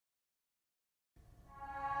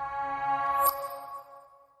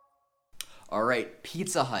All right,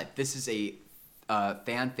 Pizza Hut. This is a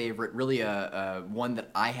fan favorite, really a one that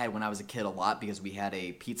I had when I was a kid a lot because we had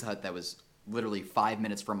a Pizza Hut that was literally 5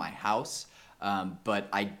 minutes from my house. But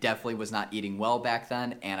I definitely was not eating well back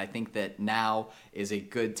then, and I think that now is a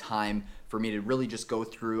good time for me to really just go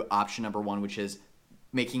through option number one, which is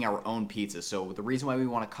making our own pizza. So the reason why we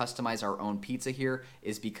want to customize our own pizza here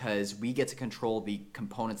is because we get to control the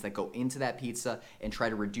components that go into that pizza and try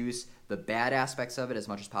to reduce the bad aspects of it as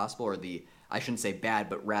much as possible, or I shouldn't say bad,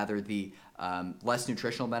 but rather the less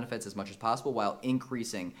nutritional benefits as much as possible, while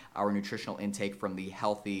increasing our nutritional intake from the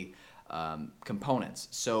healthy components.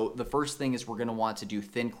 So the first thing is we're going to want to do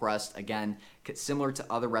thin crust. Again, similar to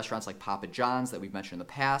other restaurants like Papa John's that we've mentioned in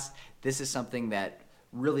the past, this is something that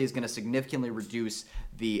really is going to significantly reduce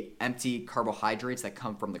the empty carbohydrates that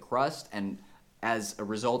come from the crust, and as a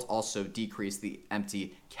result also decrease the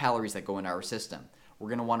empty calories that go into our system. We're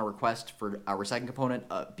going to want to request for our second component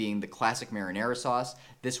being the classic marinara sauce.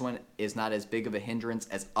 This one is not as big of a hindrance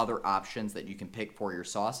as other options that you can pick for your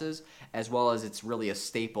sauces, as well as it's really a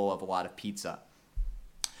staple of a lot of pizza.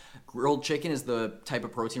 Grilled chicken is the type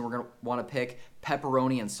of protein we're going to want to pick.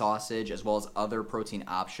 Pepperoni and sausage, as well as other protein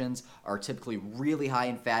options, are typically really high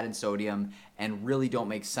in fat and sodium and really don't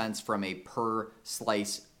make sense from a per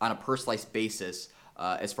slice basis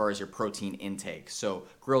as far as your protein intake. So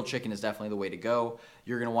grilled chicken is definitely the way to go.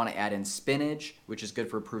 You're going to want to add in spinach, which is good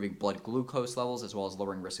for improving blood glucose levels as well as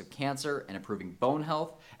lowering risk of cancer and improving bone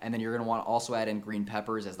health. And then you're going to want to also add in green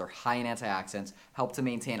peppers, as they're high in antioxidants, help to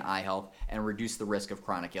maintain eye health, and reduce the risk of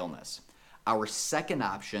chronic illness. Our second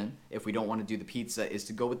option, if we don't want to do the pizza, is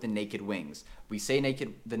to go with the naked wings. We say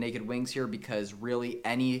the naked wings here because really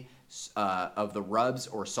any of the rubs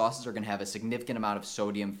or sauces are going to have a significant amount of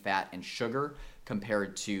sodium, fat, and sugar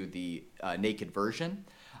compared to the naked version.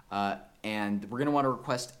 And we're going to want to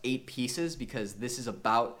request 8 pieces because this is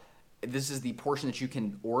the portion that you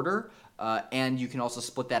can order, and you can also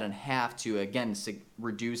split that in half to, again,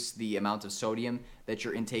 reduce the amount of sodium that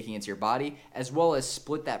you're intaking into your body, as well as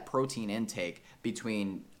split that protein intake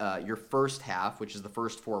between your first half, which is the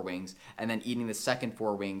first 4 wings, and then eating the second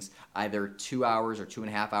 4 wings either 2 hours or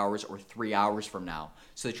 2.5 hours or 3 hours from now,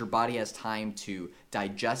 so that your body has time to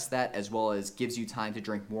digest that, as well as gives you time to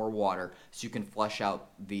drink more water so you can flush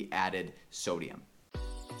out the added sodium.